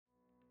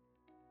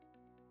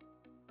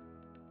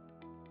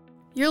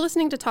You're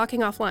listening to Talking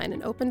Offline,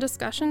 an open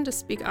discussion to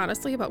speak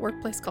honestly about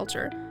workplace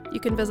culture. You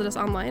can visit us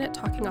online at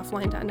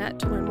talkingoffline.net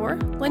to learn more,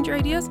 lend your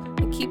ideas,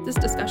 and keep this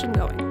discussion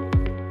going.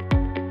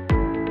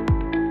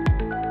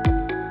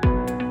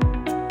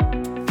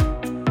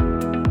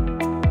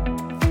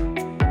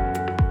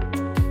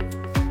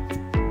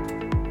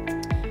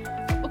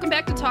 Welcome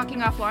back to Talking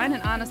Offline, an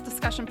honest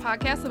discussion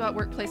podcast about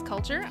workplace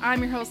culture.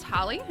 I'm your host,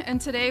 Holly,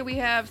 and today we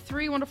have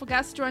three wonderful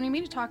guests joining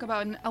me to talk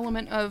about an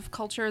element of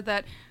culture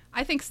that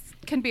I think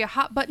can be a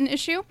hot button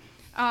issue.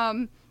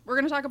 We're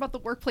going to talk about the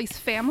workplace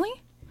family.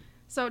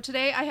 So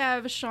today I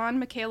have Sean,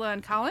 Michaela,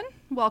 and Colin.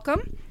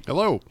 Welcome.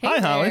 Hello. Hey Hi,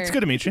 Holly. there. It's good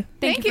to meet you.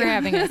 Thank you for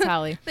having us,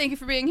 Holly. Thank you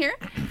for being here.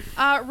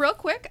 Real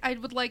quick, I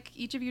would like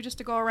each of you just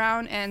to go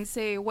around and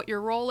say what your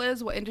role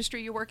is, what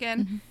industry you work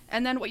in,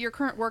 and then what your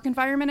current work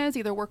environment is,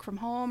 either work from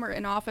home or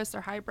in office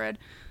or hybrid.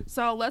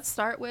 So let's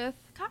start with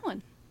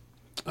Colin.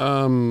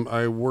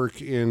 I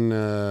work in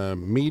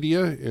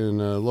media in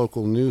a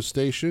local news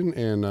station,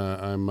 and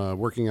I'm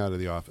working out of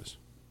the office.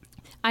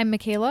 I'm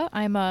Michaela.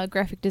 I'm a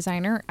graphic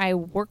designer. I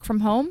work from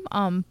home,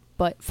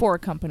 but for a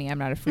company. I'm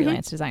not a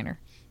freelance designer.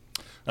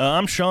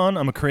 I'm Sean.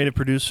 I'm a creative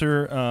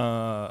producer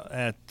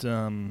at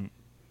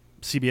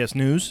CBS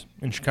News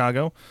in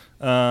Chicago.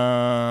 That's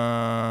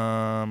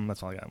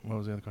all I got. What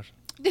was the other question?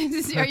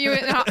 Are you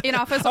in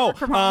office or work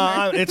from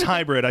home? It's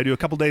hybrid. I do a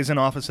couple days in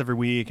office every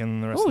week,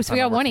 and the rest of the So time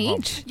we I got work one from home.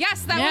 each.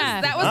 Yes, that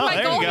Yeah. was my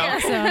there goal you go.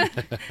 here.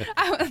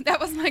 That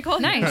was my goal.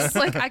 Nice. It's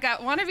like I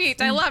got one of each.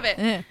 I love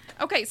it.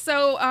 Okay,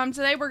 so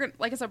today we're gonna,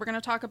 like I said, we're going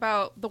to talk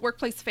about the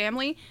workplace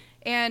family.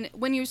 And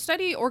when you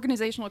study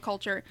organizational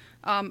culture,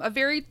 a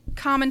very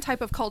common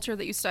type of culture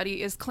that you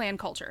study is clan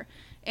culture.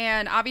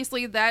 And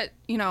obviously that,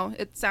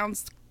 it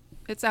sounds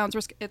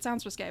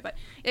risque, but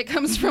it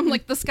comes from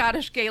like the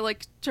Scottish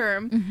Gaelic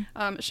term.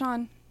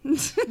 Sean.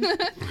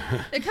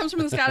 It comes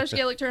from the Scottish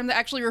Gaelic term that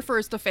actually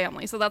refers to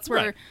family. So that's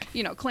where,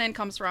 clan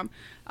comes from.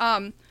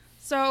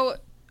 So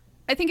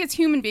I think as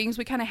human beings,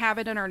 we kind of have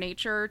it in our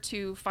nature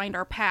to find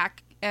our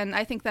pack. And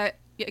I think that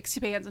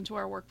expands into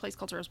our workplace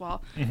culture as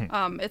well.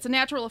 It's a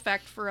natural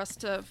effect for us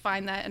to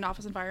find that in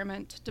office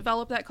environment,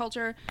 develop that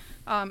culture,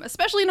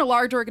 especially in a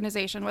large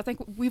organization. I think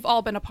we've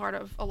all been a part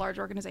of a large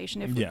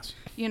organization. Yes.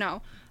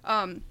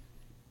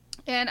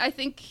 And I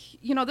think,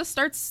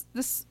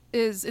 this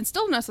is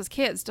instilled in us as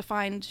kids to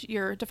find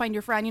your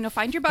friend,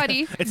 find your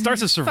buddy. It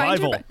starts as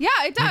survival. Yeah,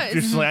 it does.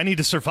 Just like, I need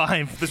to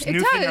survive this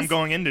new thing I'm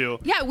going into.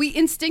 Yeah, we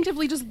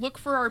instinctively just look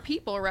for our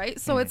people, right?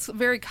 So it's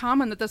very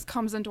common that this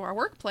comes into our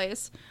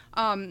workplace.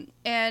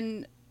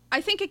 And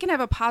I think it can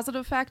have a positive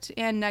effect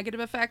and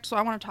negative effect. So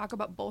I want to talk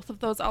about both of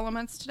those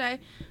elements today.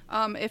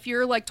 If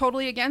you're like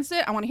totally against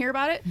it, I want to hear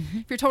about it.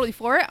 If you're totally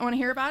for it, I want to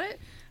hear about it.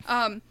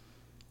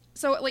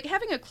 So like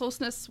having a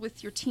closeness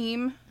with your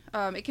team,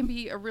 it can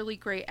be a really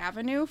great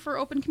avenue for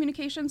open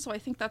communication. So I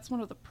think that's one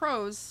of the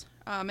pros,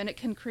 and it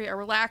can create a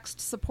relaxed,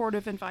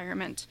 supportive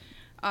environment.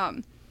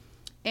 And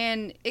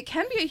it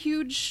can be a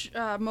huge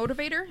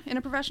motivator in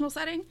a professional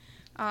setting.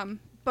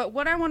 But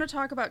what I want to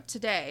talk about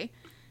today,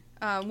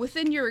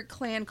 within your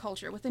clan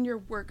culture, within your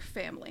work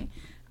family,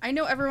 I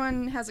know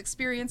everyone has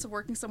experience of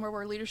working somewhere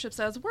where leadership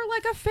says, we're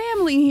like a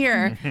family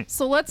here.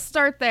 So let's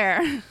start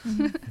there.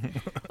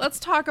 Let's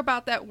talk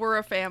about that we're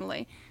a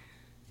family.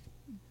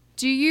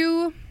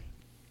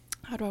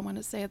 How do I want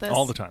to say this?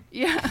 All the time.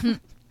 Yeah.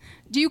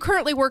 Do you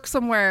currently work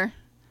somewhere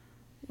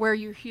where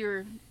you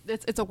hear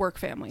it's a work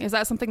family? Is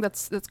that something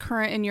that's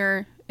current in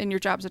your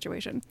job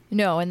situation?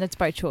 No, and that's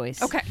by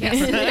choice. Okay.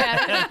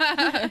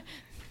 Yes.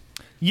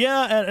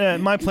 Yeah,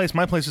 at my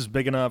place is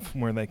big enough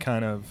where they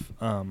kind of,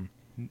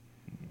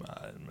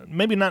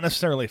 maybe not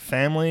necessarily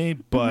family,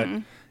 but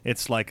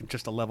it's like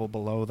just a level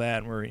below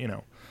that where,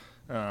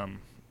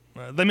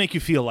 they make you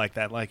feel like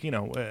that, like,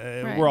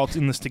 we're all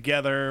in this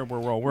together,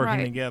 we're all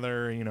working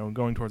together,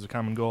 going towards a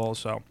common goal,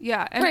 so.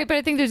 Yeah. Right, but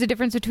I think there's a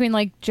difference between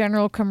like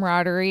general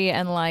camaraderie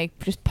and like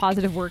just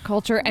positive work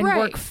culture and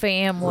work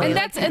family. And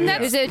that's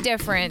there's a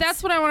difference.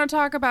 That's what I want to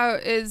talk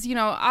about is,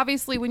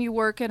 obviously when you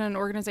work in an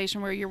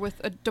organization where you're with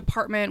a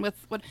department with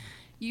what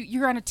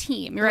you're on a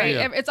team, right?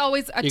 Yeah. It's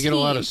always a team. You get a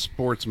lot of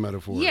sports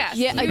metaphors. Yes.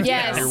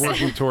 Yes. You're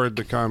working toward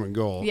the common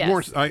goal. Yes.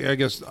 More, I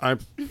guess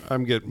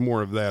I'm get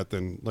more of that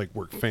than like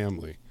work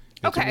family.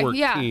 It's Okay, a work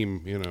yeah.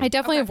 team, I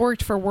definitely have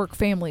worked for work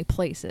family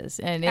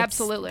places, and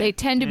Absolutely. they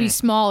tend to be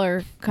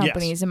smaller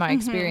companies in my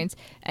experience,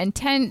 and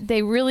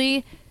they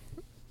really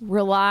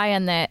rely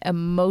on that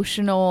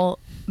emotional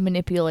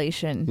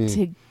manipulation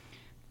to.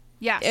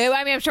 Yes.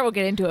 I mean, I'm sure we'll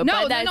get into it.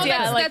 No, but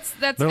that's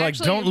They're actually, like,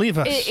 don't leave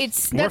us.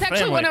 That's actually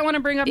family. what I want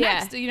to bring up Yeah.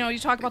 next. You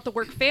talk about the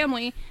work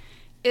family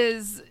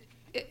is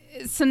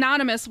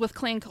synonymous with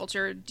clan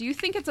culture. Do you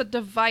think it's a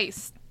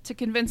device to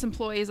convince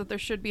employees that there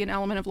should be an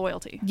element of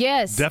loyalty.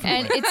 Yes,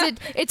 Definitely. and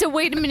it's a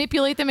way to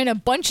manipulate them in a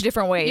bunch of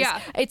different ways. Yeah.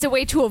 It's a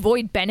way to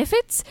avoid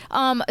benefits.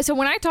 So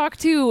when I talk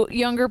to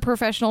younger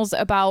professionals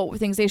about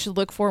things they should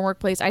look for in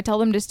workplace, I tell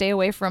them to stay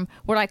away from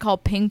what I call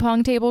ping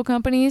pong table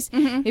companies.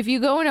 If you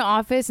go in an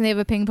office and they have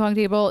a ping pong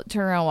table,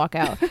 turn around and walk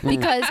out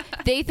because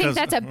they think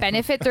that's a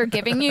benefit they're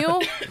giving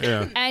you.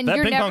 Yeah. And That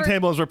you're ping pong never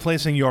table is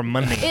replacing your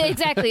money.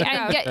 Exactly.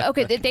 And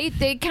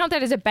they count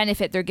that as a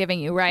benefit they're giving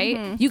you,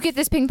 right? You get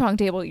this ping pong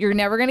table, you're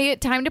never going to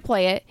get time to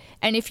play it,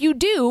 and if you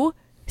do,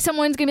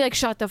 someone's going to be like,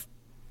 shut the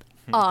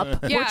up.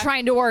 Yeah. We're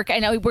trying to work,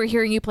 and we're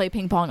hearing you play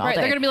ping pong all Right,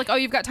 day. they're gonna be like, "Oh,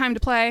 you've got time to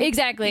play."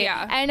 Exactly.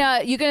 Yeah.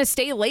 And you're gonna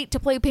stay late to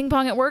play ping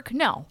pong at work?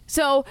 No.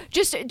 So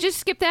just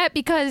skip that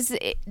because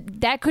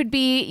that could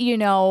be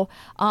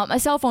a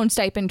cell phone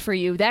stipend for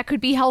you. That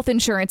could be health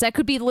insurance. That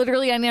could be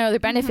literally any other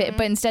benefit.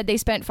 But instead, they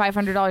spent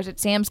 $500 at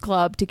Sam's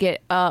Club to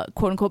get a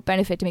quote unquote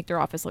benefit to make their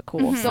office look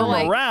cool. So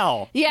like,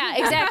 Morale. yeah,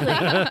 exactly.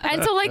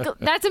 And so like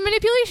that's a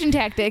manipulation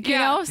tactic, you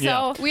Yeah. know.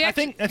 So We I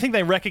think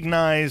they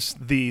recognize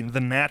the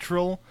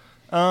natural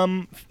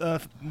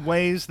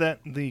ways that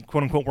the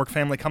quote unquote work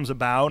family comes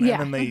about, Yeah.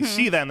 and then they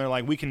see that and they're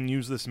like, we can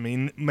use this,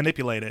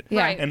 manipulate it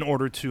Yeah. Right. in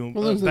order to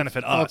Well,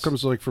 benefit all us.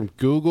 comes like from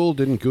Google.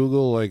 Didn't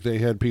Google like they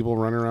had people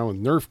running around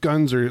with Nerf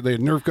guns, or they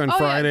had Nerf gun Oh,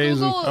 Fridays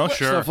Google, and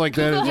sure. stuff like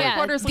that? Google It's like-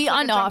 headquarters the looks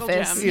like a jungle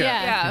unoffice. gym.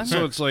 Yeah.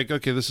 So it's like,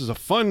 okay, this is a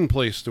fun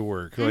place to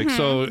work. Like,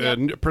 so a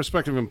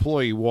prospective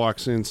employee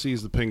walks in,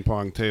 sees the ping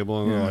pong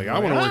table, and they're like, I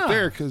want to work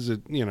there because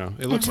it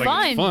looks It's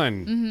like it's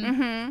fun.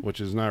 fun, which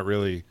is not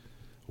really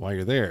why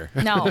you're there.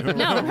 no,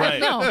 Right.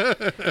 no.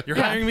 You're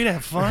hiring me to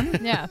have fun?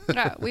 Yeah.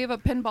 Yeah, we have a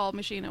pinball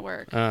machine at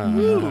work.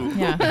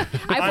 Yeah.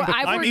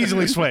 I'm worked-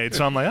 easily swayed,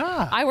 so I'm like,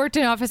 I worked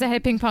in an office that had a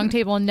ping pong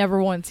table and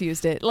never once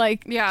used it.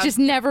 Like, Yeah. just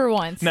never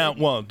once. Now,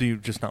 well, do you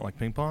just not like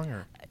ping pong,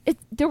 or?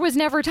 There was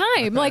never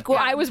time. Like,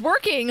 I was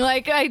working.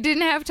 Like, I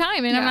didn't have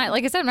time. And I'm Yeah. not,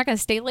 like I said, I'm not going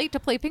to stay late to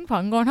play ping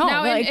pong. I'm going home.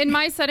 Now, like, in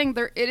my setting,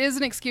 it is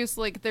an excuse.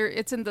 Like,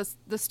 it's in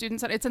the student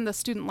center. It's in the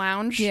student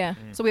lounge. Yeah.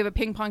 So we have a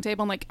ping pong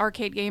table and like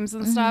arcade games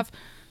and stuff.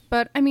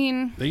 But I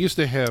mean, They used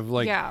to have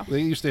they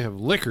used to have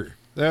liquor.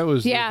 That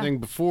was Yeah. the thing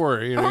before.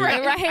 right. And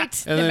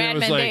The then Mad it was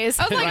Men like- days.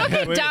 I was like,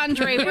 okay, Don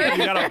Draper. You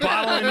got a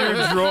bottle in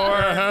your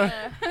drawer.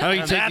 How do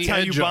you take That's the how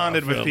you edge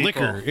bonded off? with people.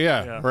 Liquor,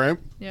 yeah, Yeah. right.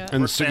 Yeah.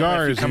 And We're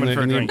cigars family if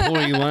in you're the coming for a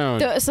drink. employee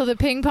lounge. So the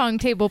ping pong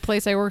table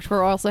place I worked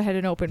for also had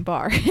an open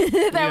bar.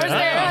 That was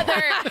their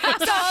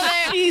other.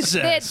 So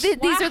Jesus.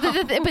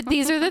 but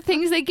these are the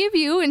things they give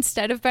you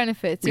instead of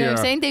benefits. You know what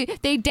I'm Yeah. saying?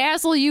 They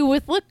dazzle you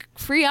with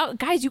free out.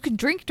 Guys, you can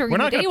drink during We're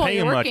the not day going to while pay you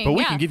you're much, working. but we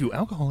Yeah. can give you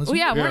alcoholism. Well,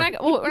 yeah, Yeah.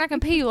 we're not gonna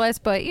pay you less,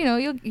 but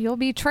you'll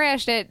be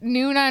trashed at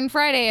noon on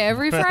Friday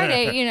every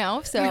Friday.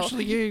 So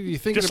Actually, you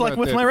think Just like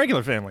with my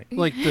regular family.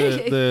 like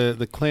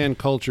the clan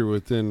culture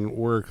within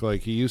work.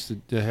 Like you used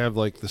to have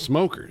like the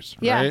smokers,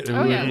 Yeah. right? And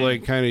Oh, we yeah. would,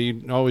 like kind of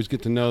you always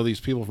get to know these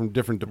people from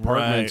different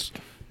departments.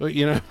 But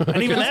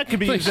And even that could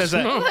be used as a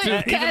even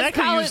that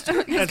could be used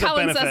as a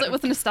Colin says benefit. it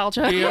with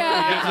nostalgia.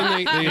 Yeah,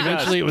 and then they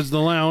eventually it was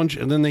the lounge,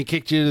 and then they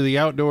kicked you to the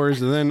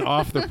outdoors, and then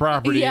off the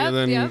property, Yep, and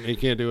then yep. you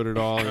can't do it at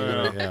all.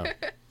 Yeah.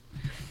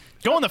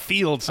 Go in the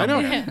field I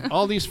somewhere. know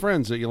all these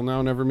friends that you'll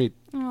now never meet.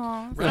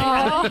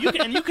 Right.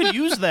 You could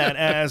use that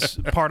as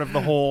part of the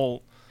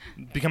whole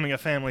becoming a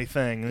family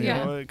thing,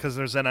 Yeah. because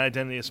there's that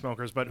identity of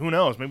smokers. But who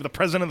knows? Maybe the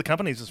president of the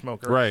company is a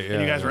smoker, Right, And you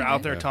yeah, guys were yeah,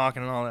 out there yeah.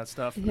 talking and all that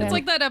stuff. Yeah. It's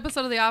like that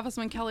episode of The Office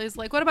when Kelly's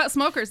like, "What about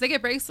smokers? They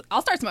get breaks.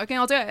 I'll start smoking.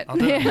 I'll do it." I'll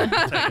do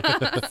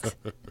it.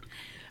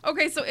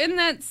 Okay, so in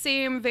that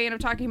same vein of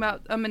talking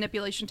about a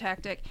manipulation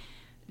tactic,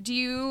 do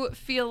you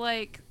feel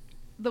like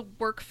the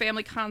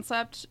work-family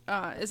concept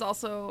is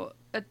also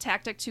a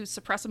tactic to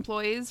suppress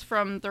employees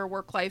from their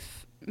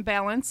work-life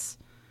balance?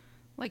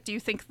 Like, do you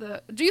think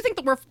the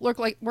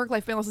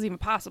work-life balance is even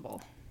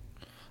possible?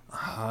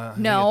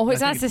 no, I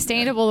it's not think it-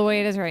 sustainable the way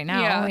it is right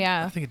now.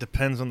 Yeah. I think it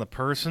depends on the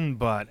person,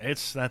 but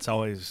that's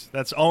always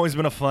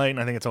been a fight, and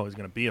I think it's always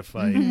going to be a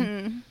fight.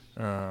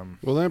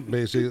 Well, that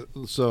basically.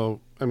 So,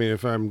 I mean,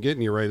 if I'm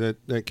getting you right,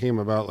 that came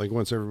about like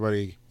once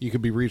you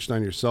could be reached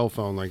on your cell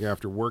phone like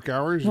after work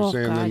hours. You're Oh,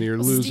 saying God. then you're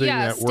losing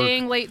yeah, that work.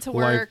 staying late to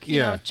life- work, you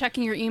know,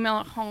 checking your email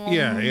at home.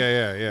 Yeah.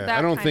 That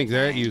I don't kind think of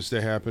that thing. used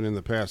to happen in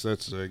the past.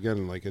 That's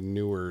again like a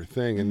newer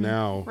thing, and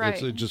now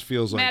Right. it just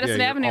feels like Madison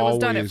you're Avenue was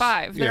done at always-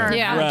 5. They aren't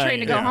Yeah.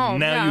 trained to go home.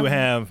 Now Yeah. you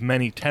have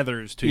many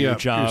tethers to Yeah, your you're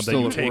job that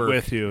still you at take work.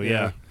 with you.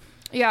 Yeah.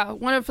 Yeah,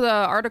 one of the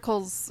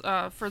articles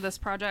for this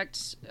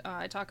project,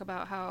 I talk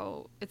about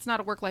how it's not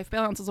a work-life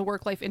balance; it's a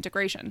work-life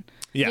integration.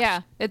 Yes.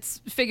 Yeah.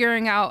 It's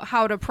figuring out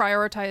how to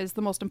prioritize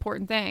the most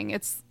important thing.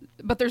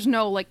 But there's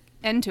no like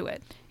end to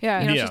it.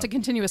 Yeah. You know, it's Yeah. just a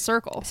continuous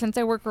circle. Since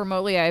I work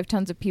remotely, I have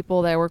tons of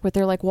people that I work with.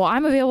 They're like, "Well,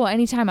 I'm available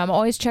anytime. I'm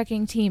always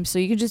checking Teams, so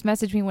you can just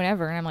message me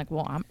whenever." And I'm like,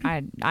 "Well,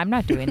 I'm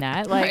not doing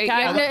that. Like,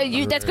 Right,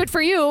 yeah. that's good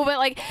for you, but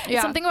like,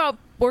 Yeah. something about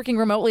working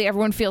remotely,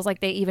 everyone feels like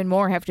they even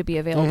more have to be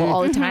available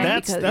all the time.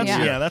 That's because,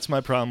 that's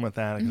my problem with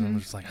that. 'Cause I'm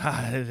just like,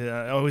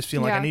 I always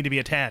feel like I Yeah. need to be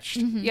attached.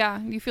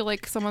 Yeah, you feel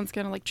like someone's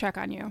gonna like check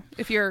on you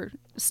if you're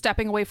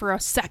stepping away for a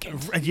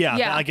second. Yeah,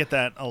 Yeah. I get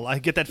that. I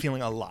get that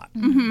feeling a lot.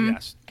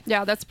 Yes.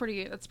 Yeah, that's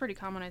pretty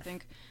common, I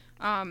think.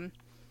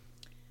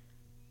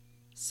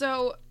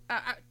 So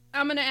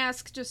I'm going to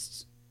ask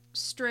just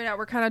straight out.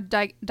 We're kind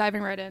of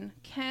diving right in.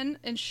 Can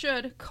and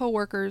should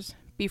coworkers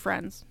be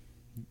friends?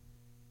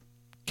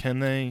 Can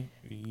they?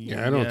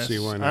 Yeah, I don't see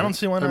why not. I don't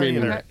see why not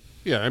either.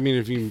 Yeah, I mean,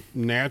 if you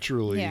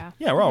naturally,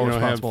 we're all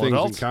responsible have things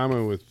adults in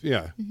common with,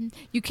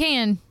 You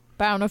can,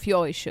 but I don't know if you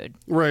always should.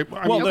 Right.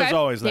 I mean, there's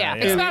always that.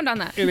 Yeah. Expound on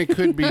that. And it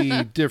could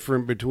be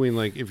different between,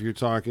 like, if you're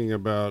talking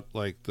about,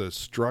 like, the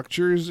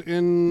structures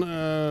in,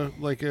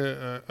 like,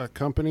 a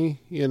company,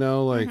 you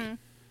know, like,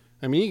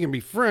 I mean, you can be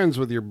friends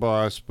with your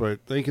boss,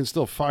 but they can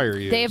still fire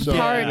you. They have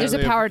power. There's a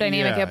power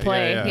dynamic at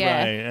play.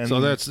 Yeah. Right.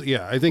 So that's,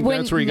 I think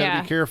that's where you got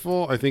to be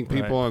careful. I think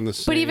people on the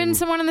same. But even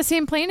someone on the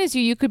same plane as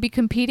you could be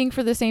competing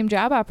for the same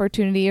job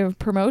opportunity or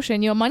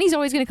promotion. You know, money's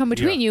always going to come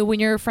between you when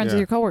you're friends with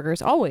your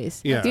coworkers. Always.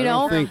 Yeah. You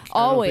know,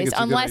 always.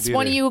 Unless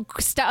one of you,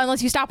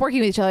 unless you stop working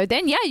with each other,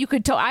 then you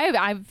could.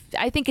 I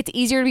think it's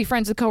easier to be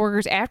friends with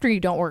coworkers after you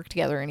don't work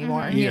together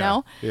anymore. You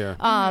know. Yeah.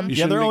 You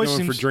shouldn't be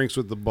going for drinks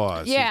with the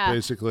boss. Yeah.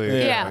 Basically.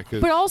 Yeah.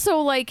 But also,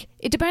 like,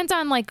 it depends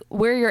on, like,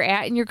 where you're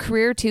at in your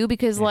career too,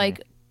 because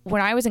like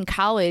when I was in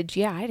college,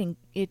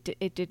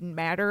 it didn't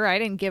matter. I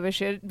didn't give a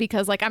shit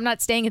because, like, I'm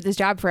not staying at this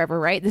job forever,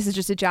 right? This is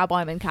just a job while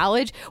I'm in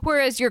college.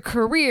 Whereas your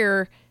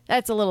career,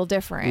 that's a little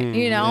different,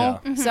 you know?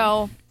 Yeah.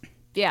 So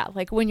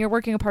like when you're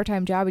working a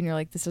part-time job and you're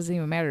like, this doesn't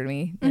even matter to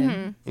me.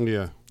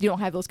 You don't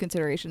have those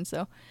considerations.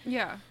 So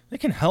it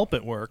can help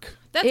at work.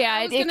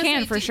 It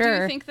can for sure.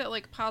 Do you think that,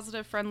 like,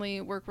 positive,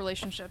 friendly work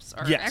relationships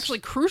are actually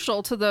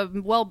crucial to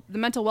the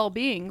mental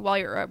well-being while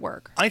you're at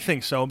work? I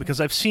think so,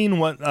 because I've seen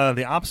what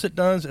the opposite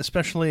does.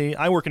 Especially,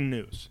 I work in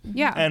news.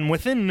 Yeah. And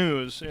within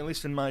news, at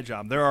least in my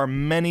job, there are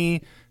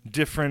many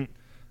different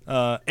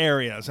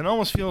areas, and it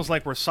almost feels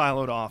like we're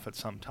siloed off at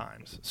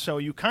sometimes. So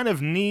you kind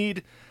of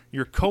need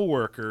your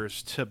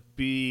coworkers to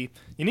be.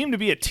 You need them to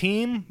be a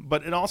team,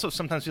 but it also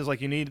sometimes feels like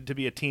you need to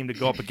be a team to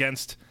go up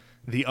against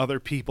the other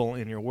people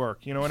in your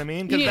work. You know what I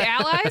mean? You need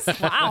allies?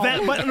 Wow.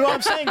 But no,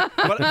 I'm saying,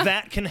 but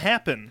that can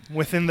happen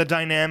within the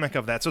dynamic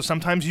of that. So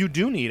sometimes you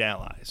do need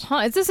allies. Huh?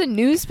 Is this a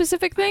news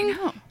specific thing?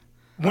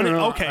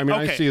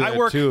 I see that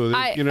work, too.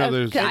 I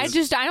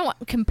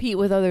don't compete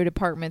with other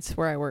departments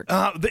where I work.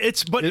 On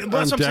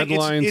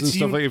deadlines and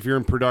stuff, like if you're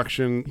in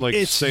production, like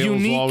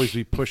sales will always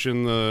be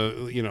pushing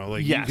the, you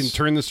can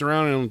turn this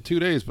around in 2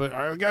 days, but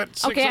I got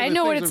 6 I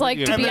know what it's like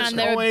to be on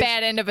the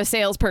bad end of a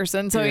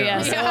salesperson. So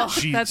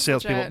that's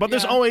salespeople. But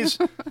there's always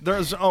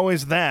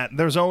that.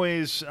 There's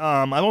always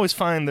I always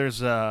find there's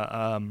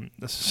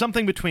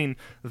something between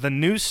the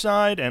news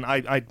side, and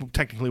I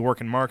technically work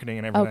in marketing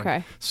and everything.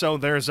 Okay. So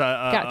there's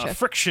a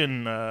friction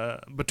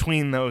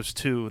between those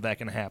two that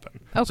can happen.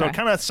 Okay. So it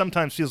kind of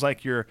sometimes feels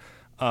like you're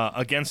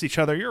against each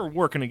other. You're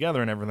working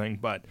together and everything,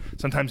 but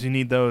sometimes you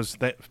need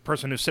that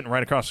person who's sitting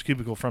right across the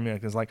cubicle from you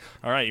is like,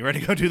 all right, you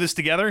ready to go do this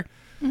together?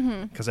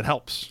 Because it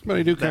helps. But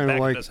I do kind of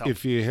like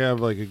if you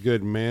have like a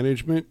good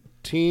management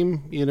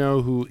team,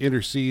 who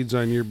intercedes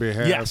on your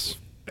behalf. Yes.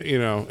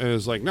 And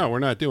it's like, no, we're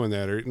not doing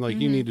that, or like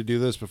you need to do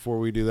this before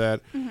we do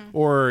that,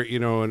 or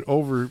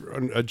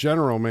a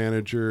general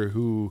manager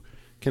who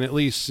can at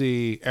least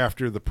see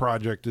after the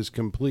project is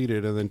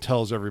completed and then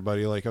tells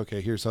everybody, like,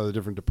 okay, here's how the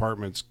different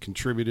departments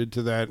contributed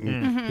to that,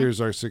 and here's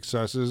our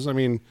successes. I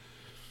mean,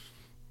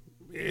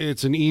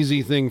 it's an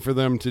easy thing for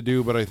them to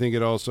do, but I think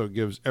it also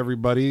gives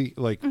everybody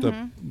like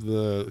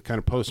the kind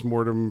of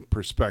post-mortem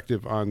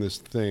perspective on this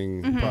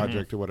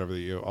project or whatever that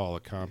you all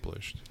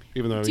accomplished,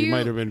 even though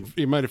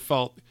you might have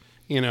felt.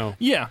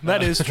 Yeah,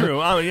 that is true.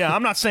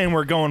 I'm not saying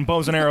we're going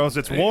bows and arrows.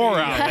 It's war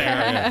out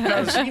there.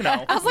 Because,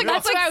 I was like,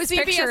 that's what I was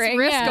picturing.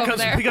 Risk over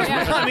there. Because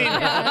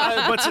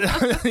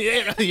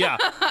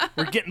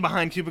we're getting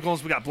behind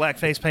cubicles. We got black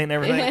face paint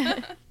and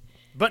everything.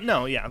 But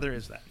no, there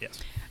is that. Yes.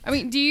 I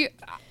mean,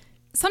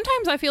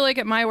 sometimes I feel like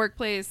at my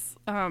workplace,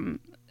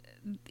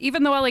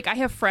 even though I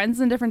have friends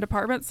in different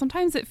departments,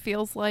 sometimes it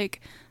feels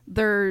like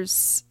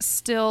there's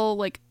still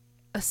like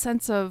a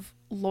sense of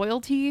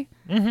loyalty.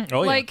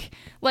 Oh,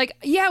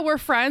 we're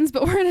friends,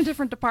 but we're in a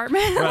different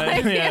department.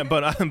 Right.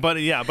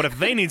 But if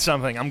they need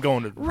something, I'm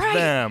going to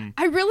them.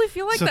 I really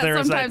feel like that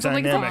sometimes. I'm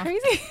like, is that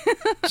crazy?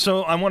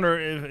 So I wonder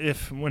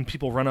if when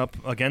people run up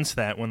against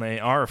that, when they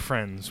are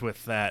friends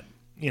with that,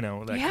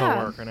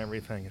 coworker and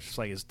everything, it's just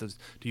like,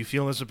 do you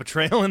feel there's a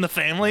betrayal in the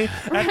family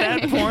at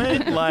that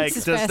point? Like,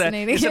 is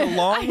it a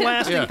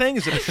long-lasting thing?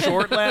 Is it a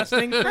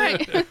short-lasting thing?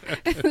 Right.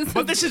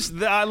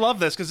 But I love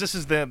this because this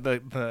is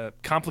the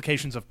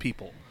complications of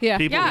people. Yeah.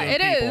 People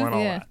it is. And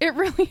all that. It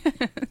really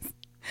is.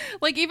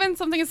 Like, even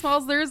something as small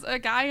as there's a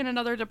guy in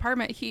another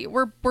department.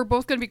 We're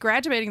both going to be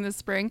graduating this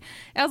spring.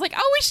 And I was like,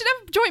 oh, we should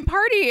have a joint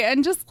party.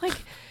 And just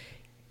like,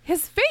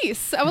 his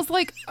face. I was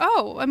like,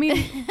 oh, I mean,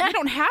 we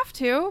don't have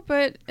to,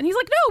 but, and he's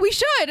like, no, we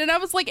should. And I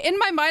was like, in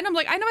my mind, I'm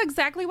like, I know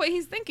exactly what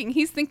he's thinking.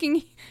 He's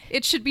thinking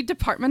it should be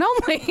department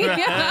only.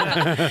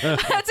 Yeah.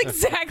 That's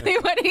exactly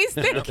what he's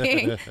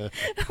thinking.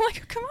 I'm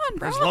like, come on,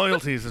 bro. His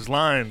loyalties, his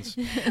lines,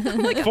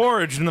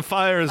 forged in the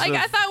fires. Like,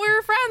 I thought we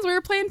were friends. We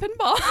were playing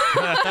pinball.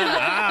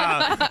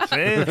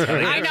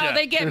 I know,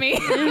 they get me.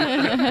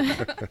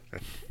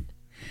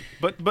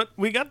 But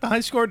we got the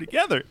high score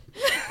together.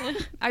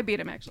 I beat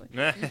him, actually.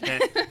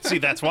 See,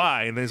 that's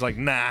why. And he's like,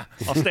 nah,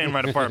 I'll stay in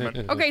my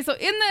department. Okay, so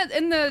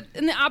in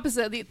the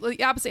opposite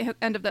the opposite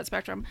end of that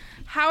spectrum,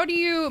 how do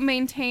you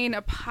maintain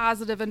a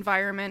positive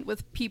environment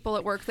with people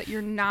at work that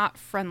you're not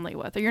friendly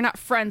with or you're not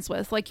friends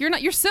with? Like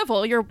you're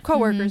civil, you're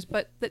coworkers,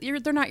 but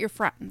they're not your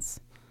friends.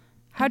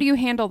 How do you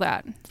handle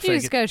that? You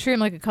just gotta treat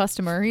them like a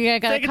customer. You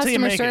got a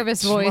customer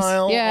service voice.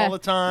 Smile yeah. all the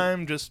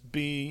time. Just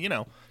be,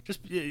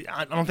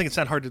 I don't think it's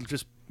that hard to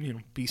just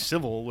be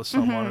civil with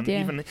someone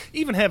and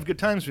even have good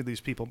times with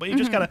these people. But you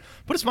just gotta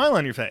put a smile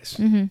on your face.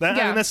 I mean,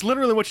 that's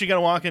literally what you gotta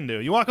walk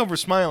into. You walk over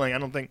smiling. I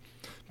don't think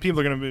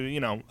people are gonna be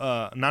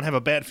not have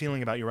a bad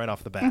feeling about you right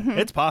off the bat.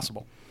 It's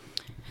possible.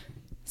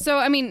 So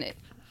I mean,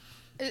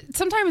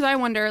 sometimes I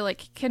wonder,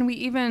 like, can we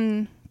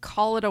even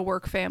call it a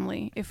work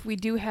family if we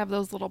do have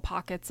those little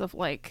pockets of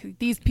like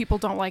these people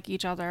don't like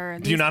each other?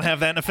 And do you not have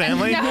that in a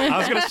family? I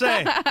was gonna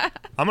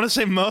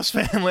say most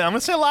family. I'm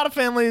gonna say a lot of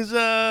families.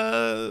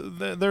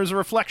 There's a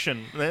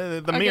reflection.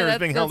 The mirror is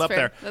being held up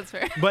fair. there. That's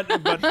fair.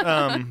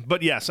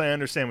 But yes, I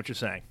understand what you're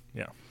saying.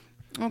 Yeah.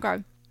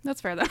 Okay,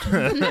 that's fair though.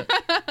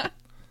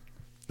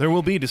 There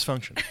will be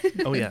dysfunction.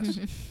 Oh yes.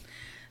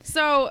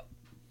 So,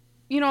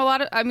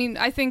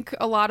 I think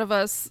a lot of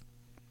us,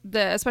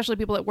 especially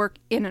people that work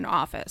in an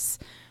office,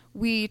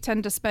 we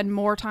tend to spend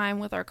more time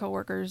with our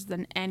coworkers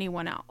than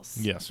anyone else.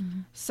 Yes.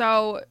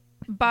 So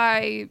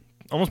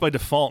almost by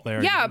default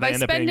there. Yeah, by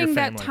spending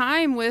that family.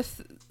 time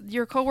with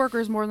your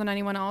coworkers more than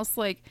anyone else,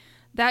 like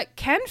that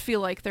can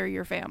feel like they're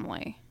your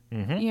family.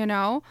 I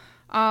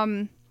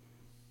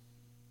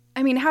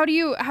mean, how do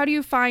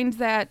you find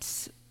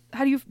that?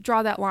 How do you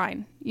draw that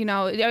line?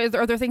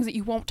 Are there things that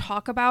you won't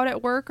talk about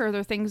at work? Or are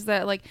there things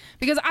that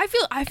because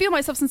I feel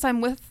myself, since I'm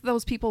with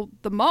those people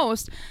the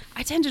most,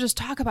 I tend to just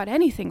talk about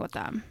anything with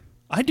them.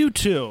 I do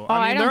too. Oh,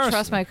 I don't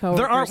trust my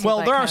coworkers.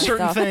 There are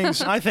certain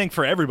things. I think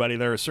for everybody,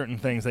 there are certain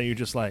things that you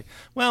just like.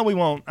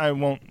 Well, I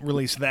won't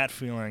release that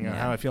feeling on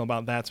how I feel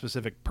about that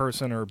specific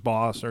person or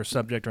boss or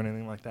subject or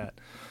anything like that.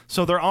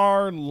 So there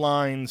are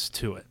lines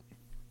to it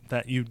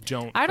that you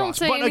don't. I don't cross.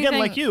 say But anything. again,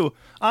 like you,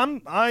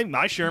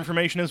 I share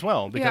information as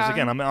well because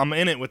again, I'm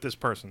in it with this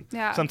person.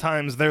 Yeah.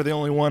 Sometimes they're the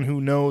only one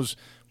who knows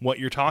what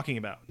you're talking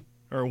about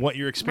or what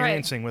you're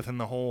experiencing within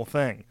the whole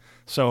thing.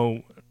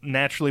 So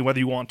naturally, whether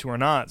you want to or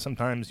not,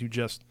 sometimes you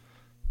just,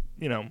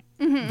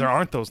 there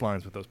aren't those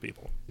lines with those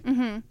people.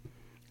 Mm-hmm.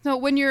 So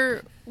when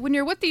you're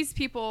with these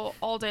people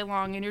all day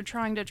long and you're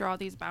trying to draw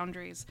these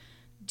boundaries,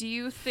 do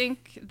you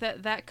think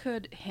that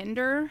could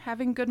hinder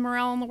having good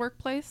morale in the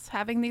workplace,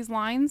 having these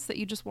lines that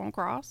you just won't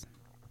cross?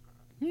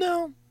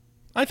 No.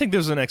 I think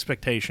there's an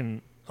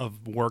expectation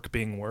of work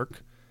being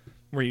work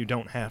where you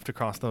don't have to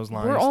cross those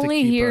lines. We're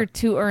only here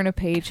to earn a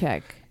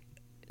paycheck.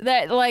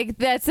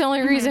 That's the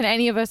only reason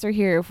any of us are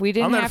here. If we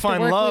didn't have to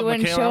work, we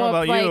wouldn't show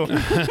up.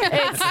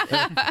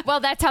 Well,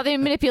 that's how they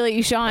manipulate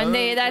you, Sean.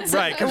 That's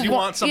right, because you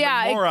want something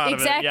more out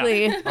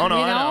exactly. of it. Yeah. Oh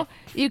no, I know.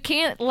 You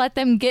can't let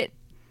them get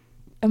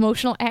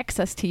emotional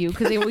access to you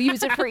because they will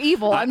use it for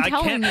evil. I'm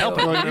telling can't you. help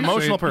it. I'm an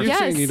emotional person. You're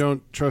saying Yes. you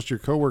don't trust your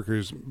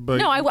coworkers, but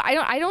No,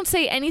 I don't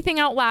say anything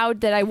out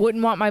loud that I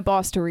wouldn't want my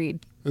boss to read.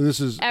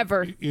 this is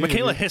Ever.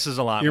 Michaela hisses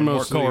a lot You're when more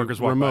mostly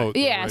coworkers walk remote. by.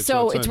 though, Yeah, right?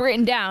 so it's not-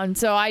 written down,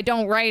 so I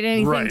don't write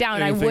anything Right,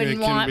 down. I anything wouldn't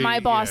that can want be- my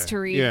boss yeah. to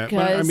read Yeah, but,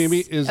 I because mean,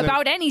 is that-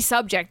 about any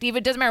subject, even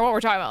it doesn't matter what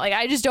we're talking about. Like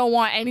I just don't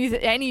want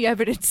any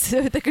evidence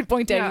that could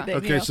point to Yeah. anything.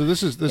 Okay, so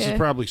this is Yeah.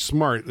 probably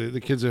smart.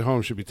 The kids at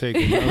home should be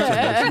taking notes of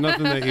this.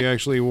 Nothing that you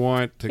actually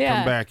want to Yeah.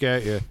 come back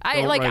at you. I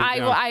Don't write it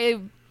down. I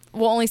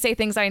will only say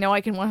things I know I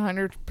can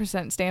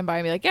 100% stand by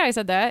and be like, yeah, I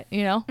said that,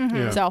 Yeah.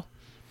 So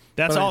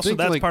That's But I also think,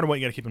 that's like- part of what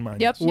you got to keep in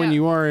mind. Yep. When Yeah.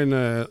 you are in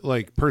a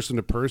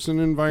person-to-person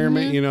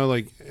environment,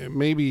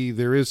 maybe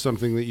there is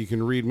something that you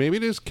can read. Maybe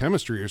it is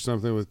chemistry or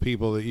something with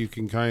people that you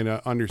can kind of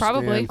understand.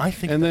 Probably. I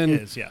think and that then,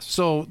 is, yes.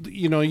 So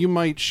you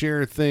might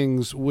share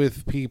things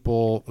with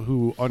people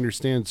who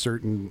understand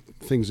certain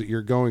things that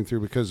you're going through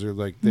because they're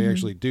like they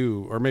actually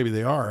do, or maybe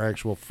they are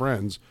actual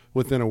friends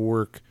within a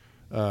work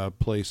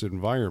place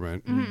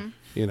environment.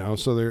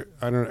 So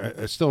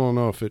I still don't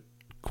know if it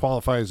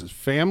qualifies as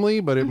family,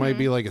 but it might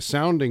be like a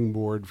sounding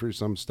board for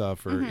some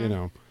stuff, or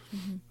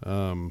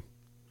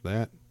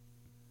that.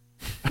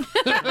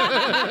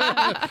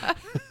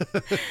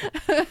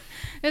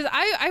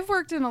 I've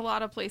worked in a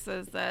lot of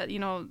places that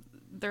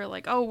they're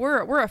like, oh,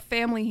 we're a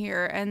family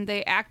here, and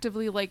they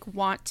actively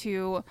want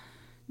to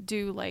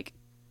do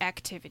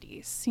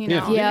activities.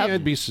 Yeah, Yep.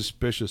 I'd be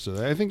suspicious of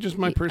that. I think just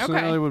my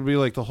personality would be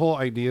the whole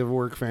idea of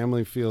work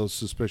family feels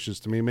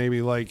suspicious to me.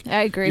 Maybe I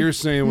agree. you're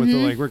saying with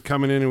the we're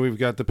coming in and we've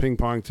got the ping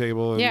pong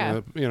table and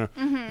Yeah.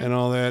 and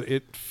all that.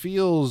 It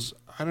feels,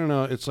 I don't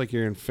know, it's like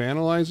you're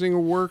infantilizing a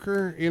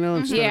worker,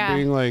 instead Yeah. of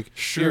being like,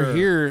 Sure. you're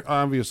here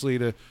obviously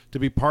to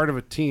be part of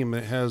a team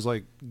that has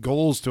like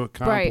goals to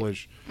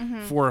accomplish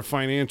for a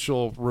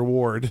financial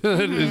reward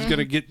that is going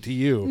to get to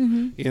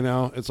you.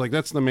 It's like,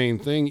 that's the main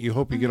thing. You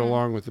hope you get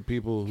along with the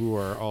people who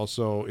are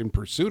also in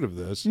pursuit of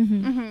this.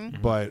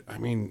 But I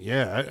mean,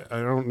 yeah,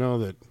 I don't know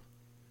that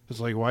it's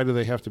like, why do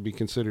they have to be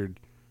considered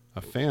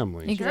a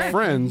family? Exactly.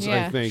 Friends,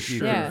 Yeah. I think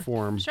you Yeah. can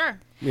form. Sure.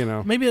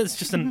 Maybe it's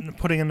just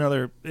putting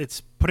another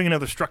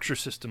structure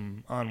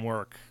system on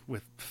work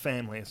with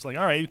family. It's like,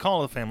 all right, you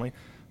call it a family.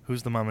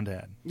 Who's the mom and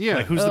dad? Yeah.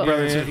 Like, who's the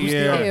brothers? yeah, Who's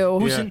yeah, the Ew.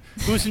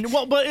 who's in?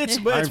 Well, but it's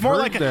I've more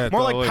heard like that,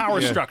 more though, like power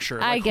yeah. structure.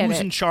 I Like get who's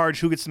it. in charge?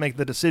 Who gets to make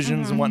the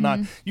decisions and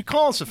whatnot? You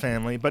call us a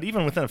family, but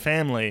even within a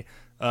family,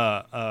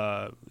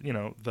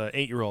 the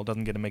 8-year-old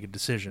doesn't get to make a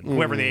decision.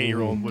 Whoever the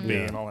 8-year-old would be,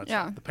 and all that.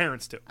 Yeah. Stuff. The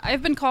parents do.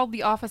 I've been called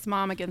the office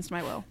mom against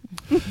my will.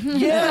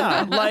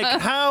 Yeah,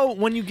 like how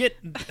when you get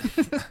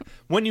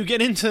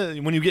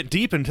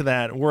deep into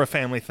that, we're a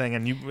family thing,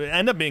 and you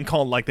end up being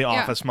called like the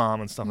office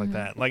mom and stuff like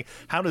that. Like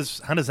how does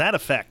that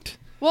affect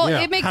Well,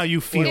 Yeah. it makes how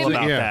you feel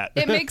about that?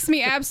 it makes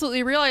me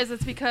absolutely realize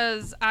it's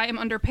because I am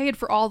underpaid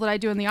for all that I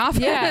do in the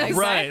office. Yeah,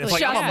 Right. It's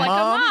like, Just I'm a like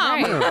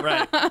mom. a mom.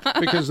 Right. Right.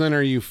 Because then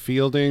are you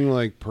fielding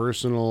like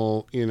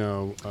personal, Do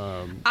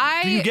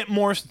you get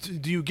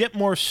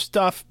more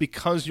stuff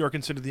because you're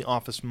considered the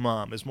office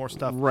mom? Is more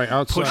stuff right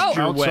pushed outside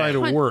your way? outside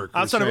of work,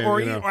 you're outside of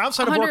saying, or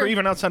outside of work, or 100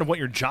 even outside of what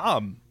your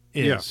job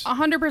is?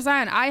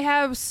 100%.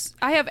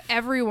 I have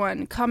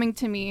everyone coming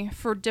to me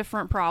for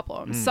different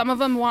problems. Some of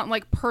them want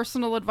like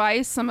personal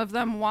advice. Some of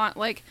them want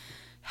like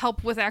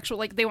help with actual,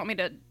 like they want me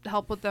to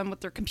help with them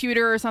with their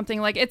computer or something.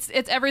 Like it's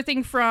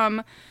everything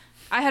from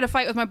I had a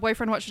fight with my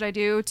boyfriend, what should I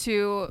do,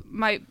 to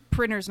my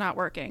printer's not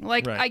working.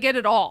 Like Right. I get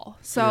it all.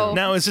 So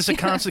Now, is this a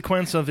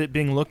consequence of it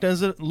being looked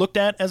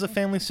at as a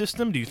family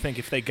system? Do you think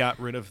if they got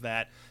rid of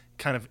that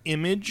kind of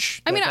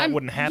image, that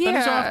wouldn't happen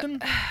as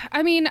often?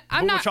 I mean,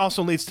 I'm not. Which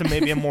also leads to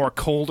maybe a more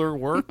colder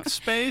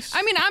workspace.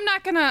 I mean, I'm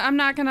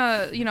not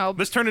gonna.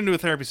 This turned into a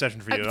therapy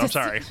session for you. I'm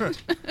sorry.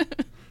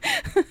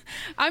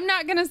 I'm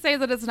not gonna say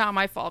that it's not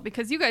my fault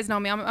because you guys know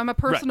me. I'm a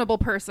personable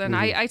person.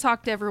 I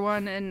talk to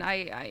everyone and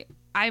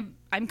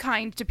I'm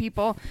kind to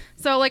people.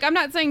 So like I'm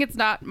not saying it's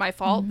not my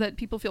fault that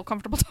people feel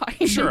comfortable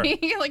talking Sure. to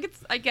me. Like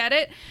I get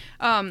it.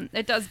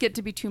 It does get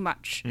to be too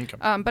much. Okay.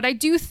 But I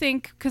do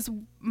think because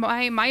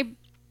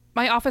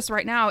my office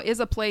right now is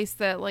a place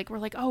that like we're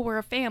like, oh, we're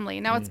a family.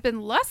 Now it's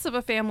been less of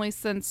a family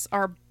since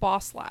our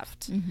boss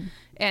left,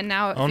 and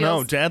now it Oh no,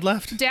 feels- Dad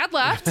left. Dad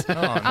left.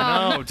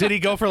 Oh no! Did he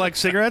go for like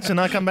cigarettes and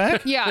not come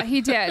back? Yeah, he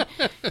did.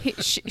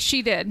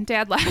 She did.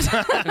 Dad left.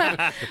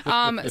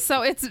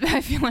 So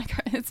I feel like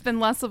it's been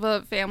less of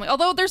a family.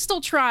 Although they're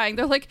still trying.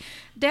 They're like,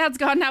 Dad's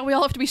gone now. We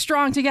all have to be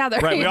strong together.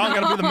 Right, we you all know?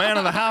 got to be the man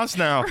of the house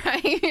now.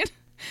 Right.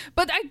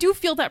 But I do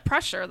feel that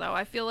pressure, though.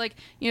 I feel like,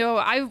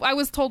 I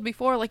was told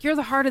before, like, you're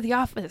the heart of the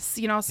office,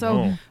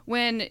 so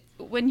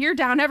when you're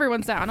down,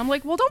 everyone's down. I'm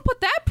like, well, don't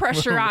put that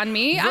pressure on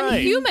me. I'm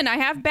Right. human. I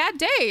have bad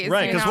days.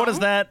 Right, because what is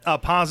that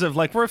positive?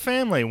 Like we're a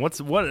family. What does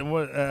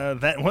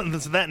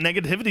that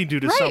negativity do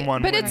to Right,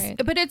 someone? but when-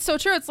 but it's so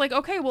true. It's like,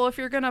 okay, well, if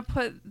you're gonna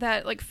put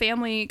that like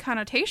family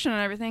connotation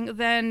and everything,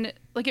 then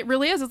like it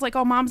really is. It's like,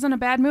 oh, mom's in a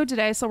bad mood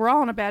today, so we're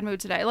all in a bad mood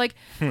today. Like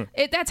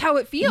that's how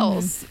it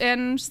feels.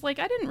 And just like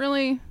I didn't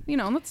really,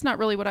 that's not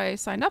really what I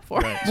signed up for.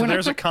 Right. So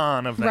there's a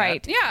con of that.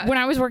 Right. Yeah. When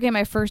I was working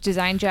my first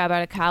design job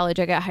out of college,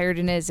 I got hired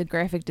in as a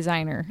graphic designer.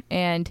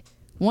 And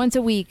once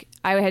a week,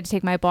 I had to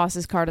take my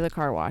boss's car to the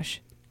car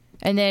wash.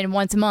 And then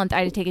once a month, I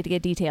had to take it to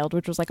get detailed,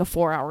 which was like a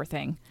 4-hour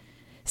thing.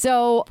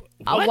 So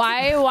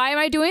why am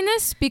I doing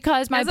this?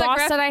 Because my As a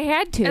boss said I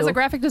had to. As a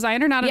graphic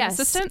designer, not an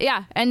assistant.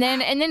 Yeah. And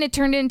then it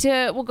turned into,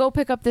 well, go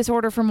pick up this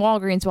order from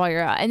Walgreens while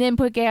you're out, and then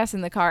put gas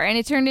in the car. And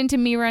it turned into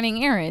me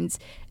running errands.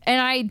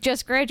 And I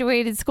just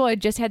graduated school. I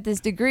just had this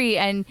degree.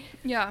 And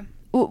Yeah.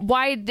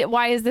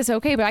 why is this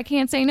okay? But I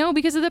can't say no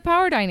because of the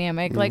power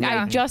dynamic. Like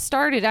I just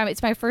started.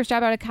 It's my first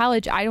job out of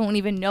college. I don't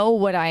even know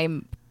what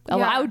I'm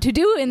allowed to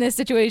do in this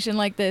situation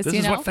like this. This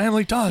is what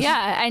family does.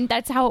 Yeah, and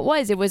that's how it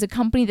was. It was a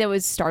company that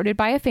was started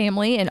by a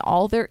family, and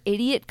all their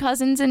idiot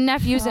cousins and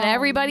nephews and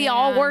everybody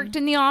all worked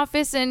in the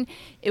office, and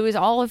it was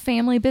all a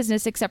family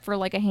business except for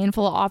like a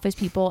handful of office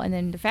people and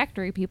then the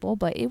factory people.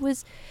 But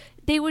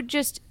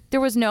there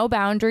was no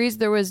boundaries.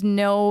 There was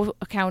no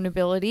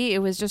accountability. It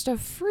was just a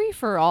free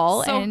for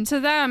all. So and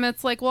to them,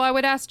 it's like, well, I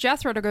would ask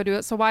Jethro to go do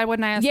it. So why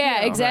wouldn't I ask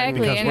you?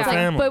 exactly. Because And we're it's like,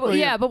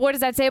 family. but what does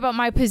that say about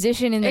my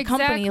position in the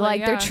company? Exactly,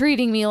 Like they're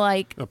treating me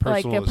like A a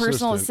personal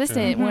personal assistant,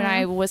 assistant when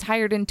I was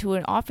hired into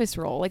an office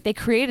role. Like they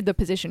created the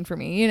position for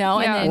me, Yeah.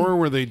 And then, or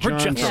were they Jon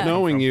Jethro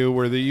Snowing you,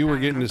 where you were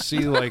getting to see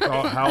like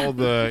how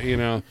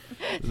the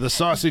the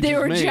sausage they is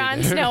were made?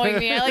 Jon Snowing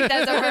me. Like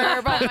that's a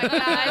verb. Oh my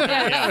god.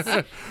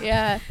 Yes.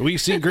 Yeah. We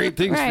see great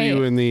things for Right.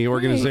 you in the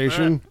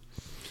organization.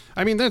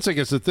 I mean, that's, I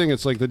guess, the thing.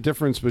 It's like the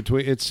difference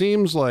between, it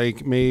seems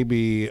like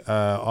maybe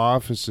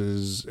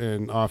offices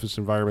and office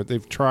environment,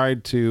 they've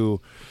tried to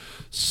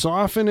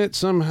soften it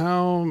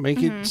somehow,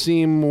 make it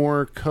seem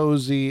more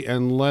cozy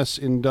and less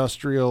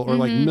industrial or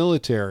like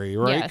military,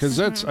 right? Yes. Because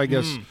that's, I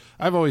guess,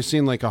 I've always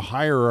seen like a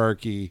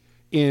hierarchy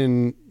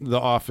in the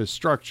office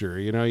structure.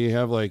 You know, you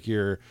have like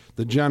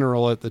the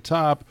general at the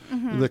top,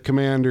 the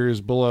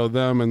commanders below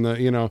them, and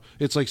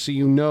it's like, so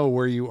you know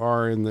where you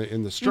are in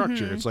the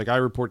structure. It's like, I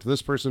report to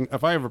this person.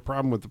 If I have a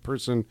problem with the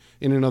person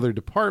in another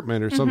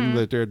department or something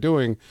that they're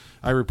doing,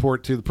 I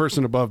report to the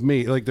person above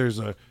me. Like, there's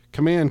a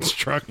command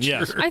structure.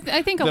 Yes. I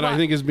think I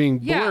think is being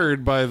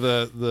blurred by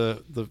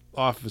the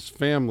office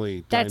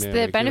family That's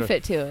dynamic, the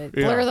benefit to it.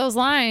 Yeah. Blur those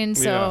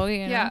lines. So, you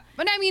know. Yeah,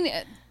 but I mean,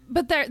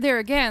 but there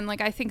again,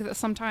 like, I think that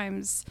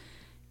sometimes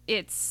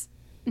it's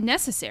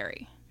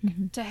necessary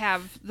to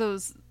have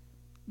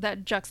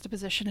that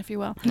juxtaposition, if you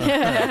will.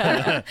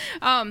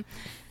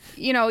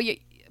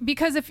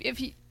 Because if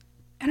you,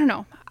 I don't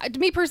know. To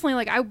me personally,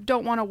 like, I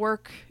don't want to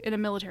work in a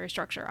military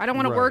structure. I don't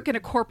want to work in a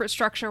corporate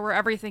structure where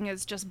everything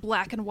is just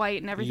black and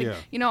white and everything. Yeah.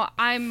 You know,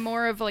 I'm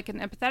more of like an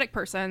empathetic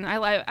person. I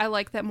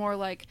like that more,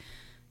 like,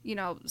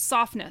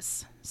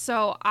 softness.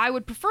 So I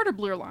would prefer to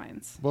blur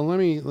lines. Well, let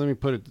me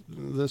put it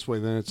this way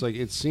then. It's like,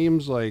 it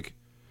seems like,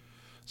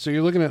 so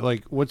you're looking at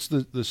like, what's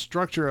the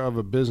structure of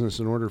a business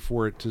in order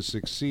for it to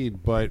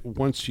succeed, but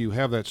once you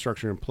have that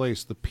structure in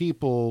place, the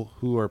people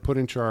who are put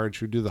in charge,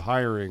 who do the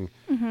hiring,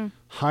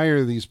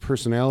 hire these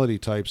personality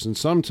types, and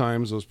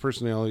sometimes those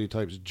personality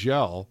types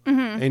gel,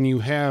 and you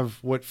have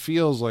what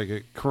feels like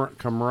a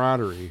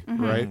camaraderie,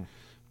 right?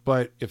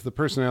 But if the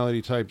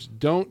personality types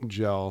don't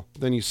gel,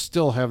 then you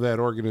still have that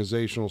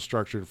organizational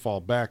structure to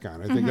fall back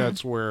on. I think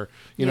that's where,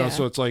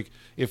 so it's like,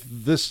 if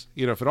this,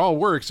 if it all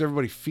works,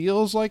 everybody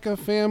feels like a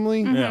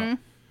family. Yeah.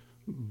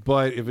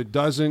 But if it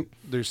doesn't,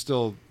 there's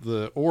still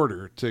the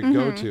order to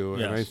go to.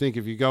 And Yes. I think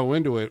if you go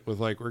into it with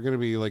like, we're going to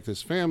be like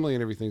this family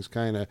and everything's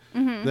kind of,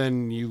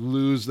 then you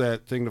lose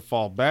that thing to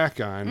fall back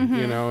on,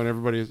 and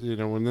everybody,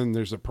 and then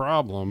there's a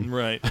problem.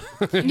 Right.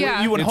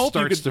 Yeah. You would It hope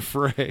starts you could, to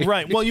fray.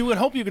 Right. Well, you would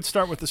hope you could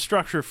start with the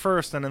structure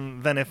first,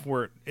 and then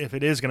if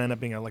it is going to end up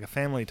being like a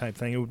family type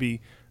thing, it would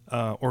be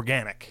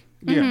organic.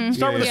 Yeah.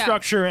 Start with the Yeah.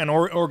 structure, and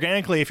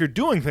organically, if you're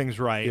doing things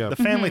right, Yeah. the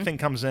family thing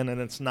comes in, and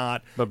it's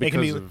not. But it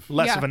can be because of-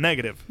 less Yeah. of a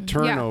negative.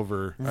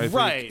 Turnover, I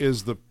Right. think,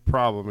 is the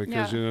problem,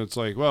 because Yeah. it's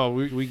like, well,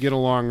 we get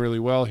along really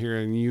well here,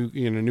 and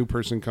a new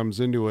person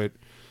comes into it,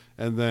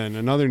 and then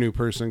another new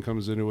person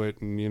comes into it,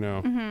 and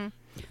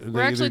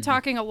We're actually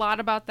talking a lot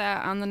about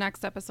that on the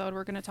next episode.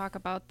 We're going to talk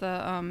about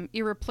the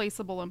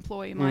irreplaceable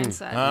employee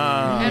mindset.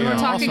 And we're yeah.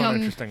 talking Also an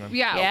interesting one.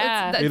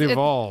 Yeah. It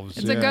evolves.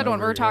 It's a good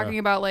one. We're yeah. talking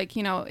about, like,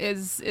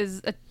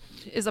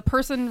 is a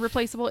person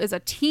replaceable? Is a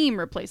team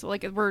replaceable?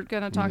 Like, we're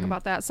going to talk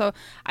about that. So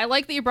I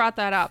like that you brought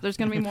that up. There's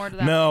going to be more to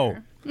that. No.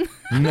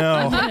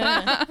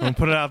 No. Don't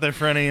put it out there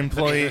for any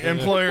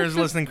employers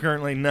listening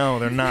currently. No,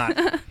 they're not.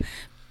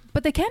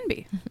 But they can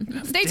be.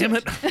 Stay Damn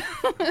tuned.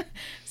 it.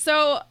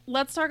 So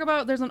let's talk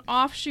about, there's an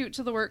offshoot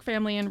to the work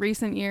family in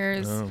recent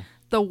years,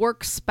 the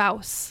work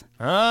spouse.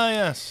 Ah,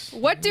 yes.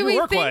 What do Your we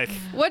work think?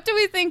 life. What do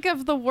we think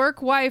of the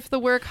work wife, the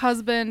work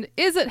husband?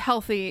 Is it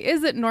healthy?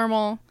 Is it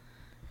normal?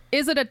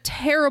 Is it a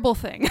terrible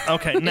thing?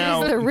 Okay,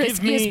 now the give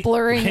riskiest me,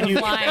 blurring can of you,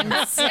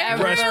 lines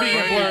ever. Right, speaking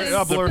of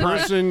blur- The blur-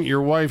 person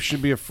your wife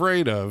should be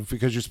afraid of,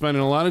 because you're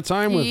spending a lot of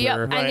time with Yep.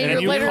 her. Right, And,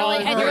 and you're you call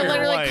literally, her and you're your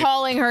literally wife.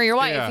 calling her your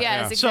wife. Yeah, Yes,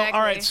 yeah. exactly. So,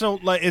 all right. So,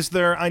 like,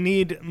 I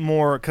need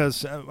more,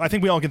 because I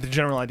think we all get the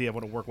general idea of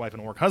what a work wife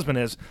and a work husband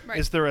is. Right.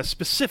 Is there a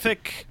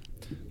specific?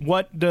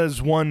 What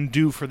does one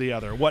do for the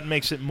other? What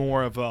makes it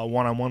more of a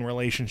one-on-one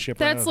relationship?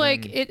 That's rather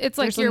like, than- it's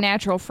like There's a your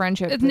natural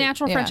friendship. it's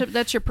natural Yeah. friendship.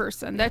 That's your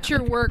person. That's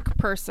your work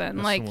person.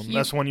 That's Like, the one,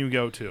 that's the one you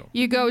go to.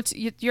 you go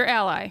to your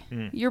ally.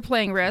 You're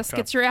playing Risk.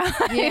 Okay. It's your ally.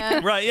 Yeah.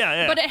 Right?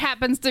 Yeah. But it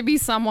happens to be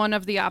someone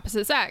of the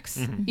opposite sex,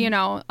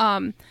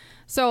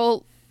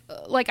 so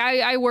like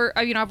I've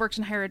worked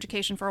in higher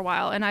education for a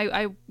while, and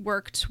I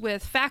worked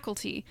with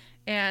faculty,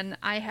 and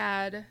I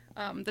had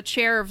the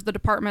chair of the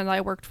department that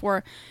I worked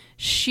for.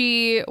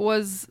 She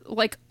was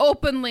like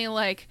openly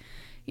like,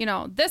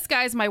 this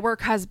guy's my work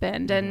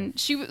husband, and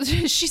she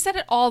said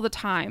it all the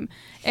time,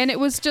 and it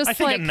was just I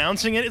think like,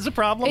 announcing it is a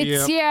problem.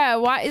 It's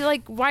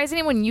why is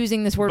anyone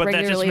using this word But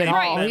that just regularly may- at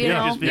all? that You may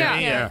know? just be- Yeah.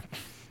 Yeah.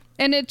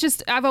 And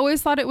I've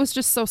always thought it was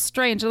just so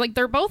strange. Like,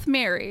 they're both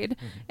married,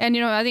 and,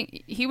 I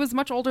think he was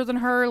much older than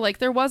her. Like,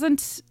 there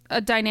wasn't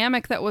a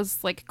dynamic that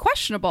was, like,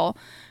 questionable,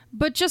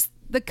 but just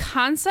the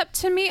concept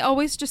to me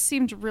always just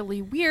seemed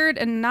really weird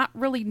and not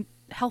really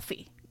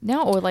healthy.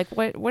 No, like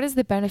what is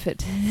the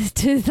benefit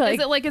to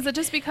like? Is it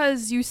just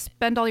because you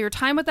spend all your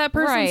time with that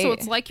person, so Right.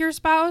 it's like your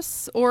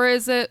spouse, or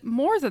is it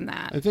more than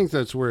that? I think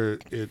that's where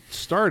it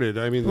started.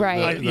 I mean,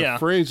 Right. the Yeah.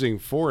 phrasing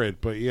for it,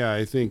 but yeah,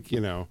 I think,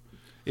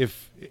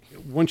 if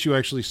once you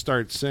actually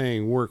start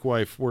saying work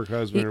wife, work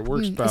husband, or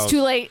work spouse, It's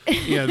too late.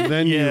 yeah,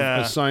 then Yeah.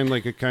 you assign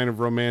like a kind of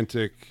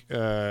romantic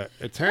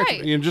attachment,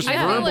 Right. you know, just I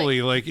feel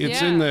verbally, like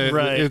it's yeah. in the,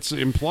 Right. it's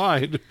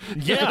implied.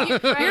 Yeah.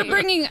 You're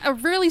bringing a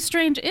really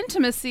strange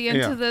intimacy into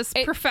Yeah. this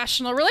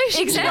professional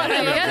relationship. Exactly,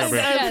 yes.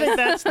 I think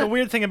that's the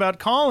weird thing about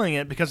calling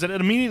it, because it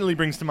immediately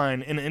brings to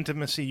mind an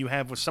intimacy you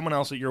have with someone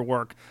else at your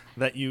work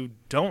that you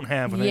don't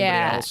have with Yeah.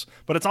 anybody else.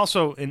 But it's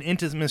also an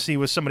intimacy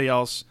with somebody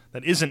else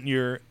that isn't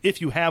your,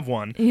 if you have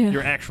one, Yeah.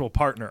 your actual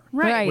partner.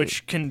 Right.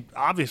 Which can,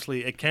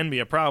 obviously, it can be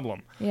a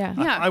problem. Yeah.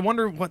 Yeah. I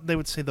wonder what they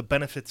would say the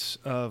benefits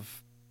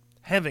of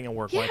having a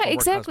work wife Yeah, or work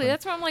exactly. husband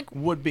That's what I'm like.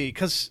 would be.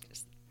 Because,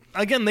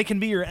 again, they can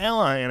be your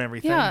ally and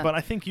everything, Yeah. but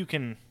I think you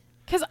can...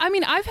 Because I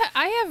mean,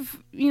 I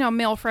have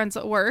male friends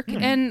at work,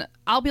 and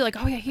I'll be like,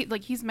 oh yeah,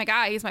 he's my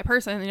guy, he's my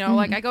person,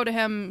 like I go to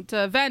him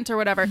to vent or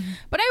whatever.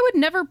 But I would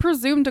never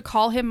presume to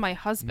call him my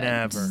husband.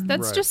 Never.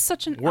 That's Right. just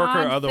such an Work or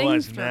odd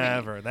otherwise, thing for me.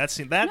 never.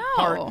 That No.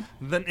 part,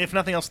 then if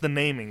nothing else, the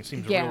naming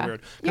seems real Yeah.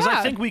 weird. Because I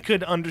Yeah. think we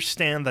could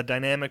understand the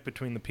dynamic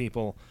between the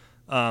people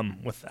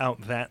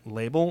without that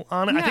label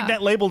on it. I think Yeah.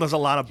 that label does a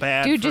lot of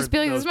bad. Dude, for just be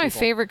like, this those is my people.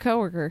 favorite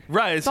coworker.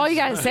 Right. That's all you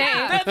gotta say.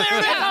 Yeah.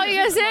 That's all you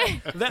gotta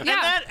say.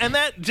 And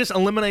that just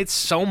eliminates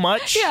so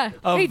much Yeah.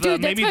 of Hey, the, dude,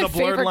 that's maybe my the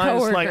blurred favorite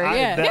lines. Like, coworker.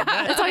 Yeah.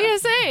 That's all you gotta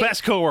say.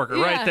 Best coworker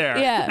right Yeah, there.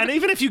 yeah. And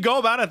even if you go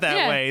about it that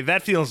Yeah. way,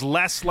 that feels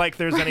less like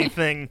there's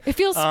anything. It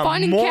feels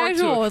fun and more to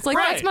casual. it. It's like,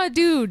 Right. that's my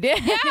dude. Yeah.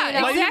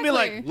 Like you can be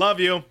like, Exactly. love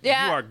you.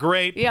 Yeah. You are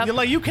great. Yep. You're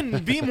like you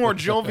can be more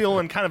jovial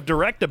and kind of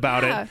direct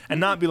about Yeah. it, and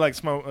not be like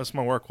a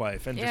small work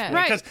wife. And Yeah. just,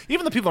 Right. because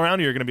even the people around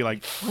you are going to be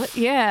like,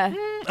 Yeah.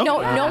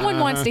 No, okay. no one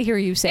wants to hear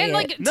you say And it.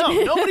 like, no,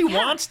 nobody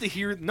wants to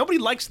hear. Nobody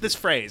likes this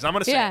phrase. I'm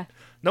going to say Yeah. it.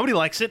 Nobody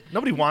likes it.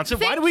 Nobody wants it.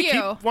 Why Thank do we you.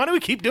 keep? Why do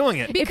we keep doing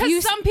it? because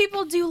you some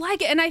people do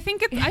like it, and I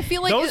think I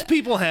feel like Those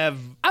people have.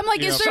 I'm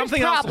like, you is know, there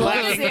something else problems?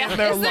 lacking Yeah. in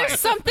their Is there life?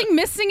 something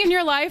missing in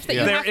your life that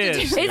Yeah. you There have is.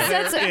 to do? It's There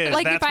that's is.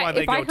 like That's why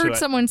they if I go to heard it.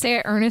 someone say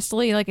it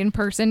earnestly, like in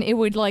person, it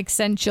would like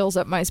send chills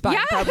up my spine.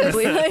 Yes.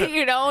 Probably,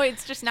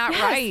 it's just not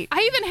Yes. right.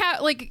 I even have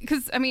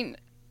because I mean,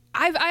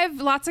 I have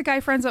lots of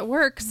guy friends at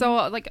work, so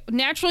like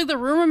naturally the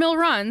rumor mill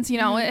runs. It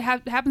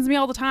happens to me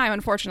all the time,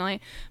 unfortunately.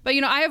 But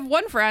I have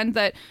one friend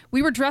that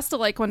we were dressed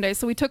alike one day,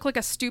 so we took like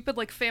a stupid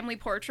like family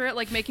portrait,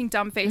 like making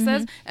dumb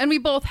faces, and we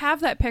both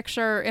have that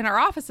picture in our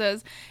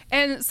offices.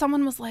 And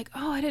someone was like,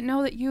 "Oh, I didn't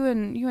know that you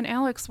and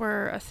Alex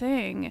were a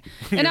thing,"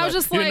 and I was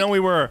just you like, didn't know we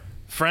were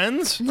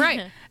friends.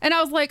 right. And I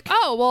was like,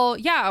 oh, well,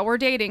 yeah, we're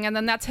dating. And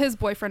then that's his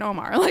boyfriend,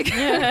 Omar. Like,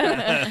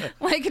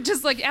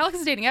 just like Alex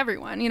is dating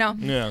everyone,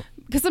 Yeah.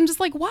 Because I'm just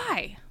like,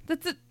 why?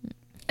 That's it.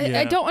 I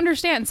Yeah. don't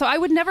understand. So I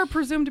would never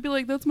presume to be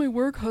like, that's my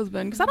work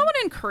husband. Because I don't want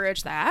to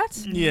encourage that.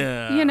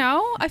 Yeah.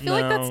 I feel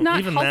like that's not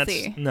even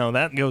healthy.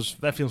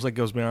 That feels like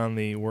goes beyond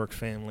the work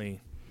family.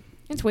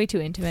 It's way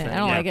too intimate. I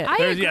don't Yeah. like it.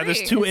 There's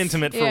agree. too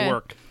intimate for yeah.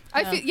 work.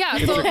 I feel, yeah.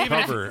 It's So a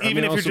cover.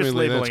 even if you're just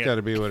ultimately, labeling that's it. got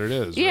to be what it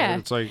is. Yeah. Right?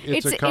 It's like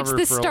it's a cover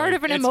the for start like,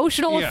 of an it's-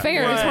 emotional yeah,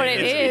 affair is Right. what it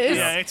It's- is.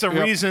 Yeah, it's a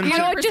Yep. reason. You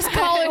know what? Just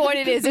call it what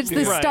it is. It's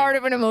the Right. start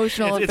of an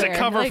emotional It's affair. a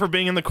cover Like, for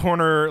being in the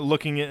corner,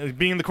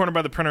 being in the corner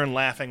by the printer and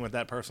laughing with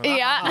that person.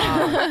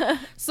 Yeah.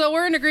 So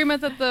we're in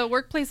agreement that the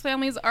workplace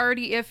family is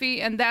already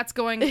iffy, and that's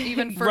going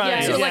even further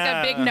Right, to like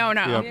yeah. a big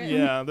no-no. Yep.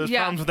 Yeah, there's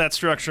Yeah. problems with that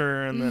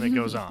structure, and then it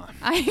goes on.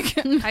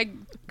 I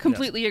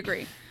completely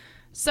agree.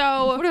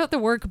 So What about the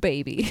work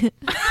baby?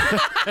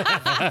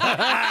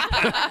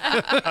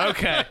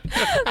 Okay.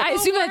 I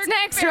assume that's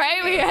next,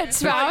 right? We had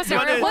spouse.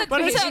 But, or what?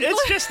 but what's up?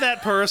 it's just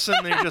that person.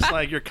 They're just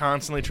like you're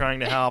constantly trying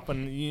to help,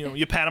 and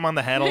you pat them on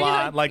the head a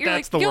lot. Like You're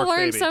that's the You'll work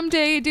learn baby.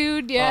 someday,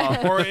 dude.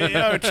 Yeah.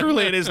 Or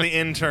truly, it is the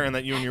intern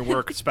that you and your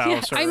work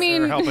spouse I are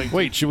mean- helping.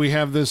 Wait, should we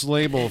have this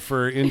label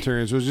for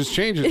interns? We'll just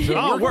change it to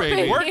Oh, work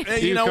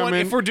baby. you know come what?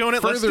 in, If we're doing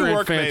it, let's further do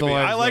work baby.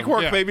 infantilize I like them.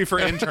 work Yeah. baby for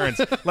interns.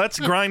 Let's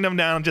grind them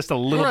down just a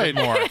little Right,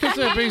 bit more. because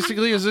that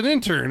basically is an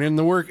intern in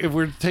the work. If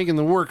we're taking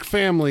the work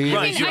family,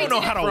 Right, you don't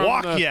know how to from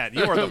walk the- yet.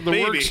 You are the work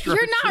baby. structure.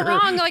 you're not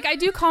wrong. Like I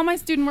do call my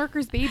student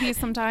workers babies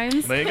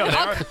sometimes. There you go.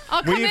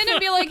 I'll come in and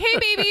be like, "Hey,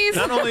 babies."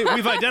 Not only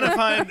we've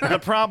identified the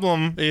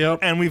problem, Yep.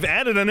 and we've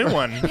added a new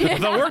one,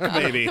 the work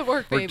baby. The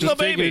work We're baby. just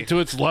The taking baby. it to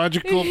its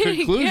logical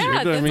conclusion.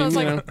 Yeah, that's what I was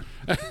like.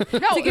 It's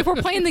like if we're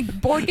playing the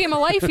board game of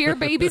life here,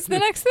 baby's the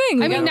next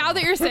thing. I mean, now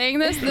that you're saying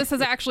this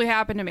has actually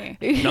happened to me.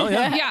 No,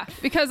 yeah. Yeah,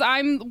 because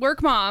I'm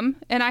work mom,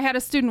 and I had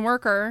a student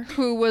worker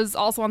who was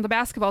also on the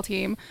basketball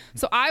team.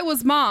 So I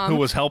was mom. Who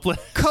was helpless?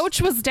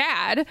 Coach was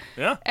dad.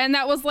 Yeah. And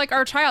that was like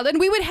our child. And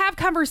we would have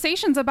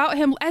conversations about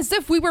him as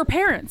if we were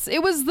parents.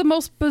 It was the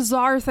most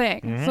bizarre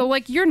thing. Mm-hmm. So,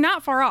 like, you're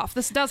not far off.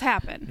 This does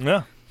happen.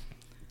 Yeah.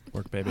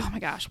 Work baby. Oh my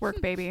gosh,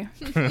 work baby.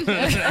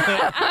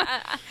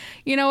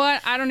 You know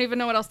what? I don't even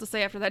know what else to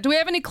say after that. Do we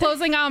have any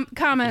closing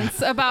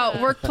comments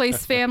about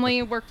workplace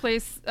family,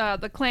 workplace,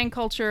 the clan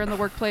culture in the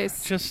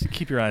workplace? Just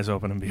keep your eyes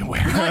open and be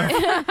aware.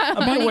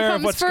 money aware of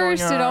comes what's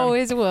first. going It on.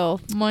 always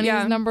will. Money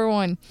Yeah. is number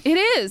one. It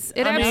is.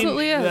 It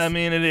absolutely is. I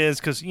mean, it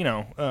is because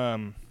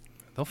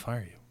they'll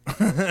fire you.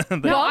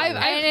 No,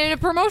 and a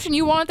promotion,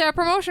 you want that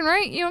promotion,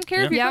 right? You don't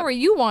care if your coworker,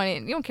 you want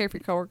it. You don't care if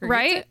your coworker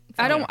right? gets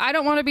it. I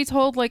don't want to be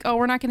told like, oh,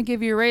 we're not going to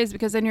give you a raise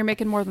because then you're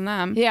making more than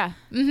them. Yeah.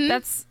 Mm-hmm.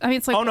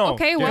 It's like, oh, no.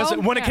 okay,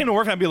 well. When it came to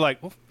work, I'd be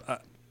like, well,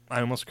 I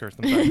almost cursed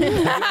them.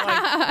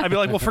 I'd be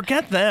like, well,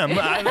 forget them.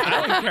 I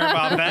don't care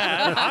about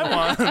that. I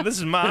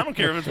don't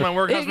care if it's my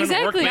work husband,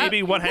 work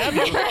baby, what have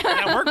you.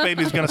 That work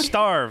baby's going to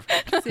starve.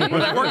 When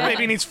that work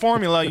baby needs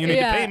formula, you need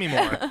to pay me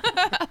more.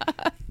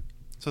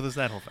 So there's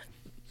that whole thing.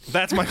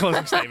 That's my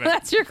closing statement.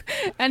 That's your.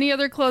 Any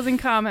other closing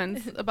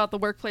comments about the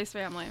workplace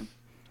family?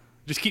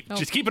 Just keep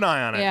an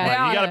eye on it. Yeah.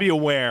 Right? You got to be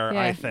aware,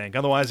 Yeah. I think.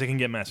 Otherwise, it can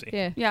get messy.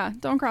 Yeah. Yeah,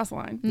 don't cross the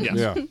line. Yes.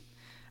 Yeah.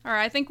 All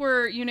right, I think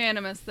we're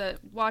unanimous that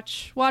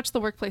watch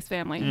the workplace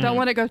family. Don't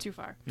let it go too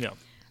far. Yeah.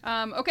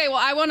 Okay, well,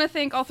 I want to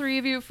thank all three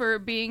of you for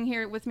being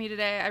here with me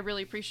today. I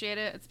really appreciate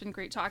it. It's been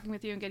great talking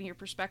with you and getting your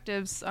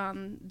perspectives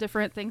on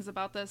different things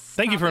about this.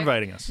 Thank you for topic.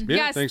 inviting us. Yeah,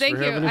 Yes, thanks thank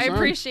for you. having us I on.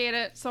 appreciate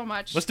it so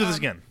much. Let's do this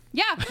again.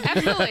 Yeah,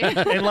 absolutely.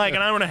 In like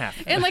an hour and a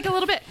half. In like a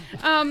little bit.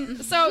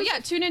 So yeah,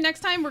 tune in next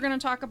time. We're going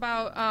to talk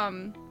about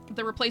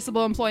the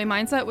replaceable employee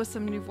mindset with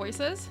some new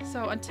voices.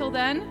 So until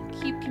then,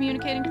 keep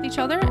communicating with each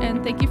other,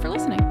 and thank you for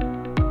listening.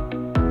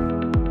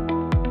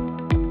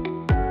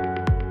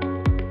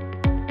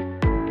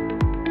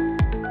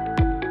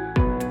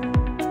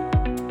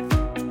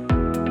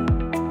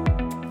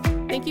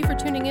 Thank you for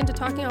tuning in to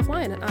Talking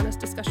Offline, an honest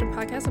discussion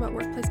podcast about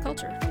workplace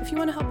culture. If you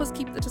want to help us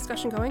keep the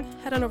discussion going,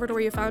 head on over to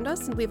where you found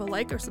us and leave a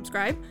like or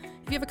subscribe.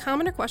 If you have a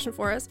comment or question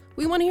for us,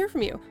 we want to hear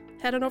from you.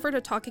 Head on over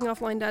to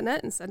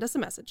talkingoffline.net and send us a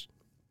message.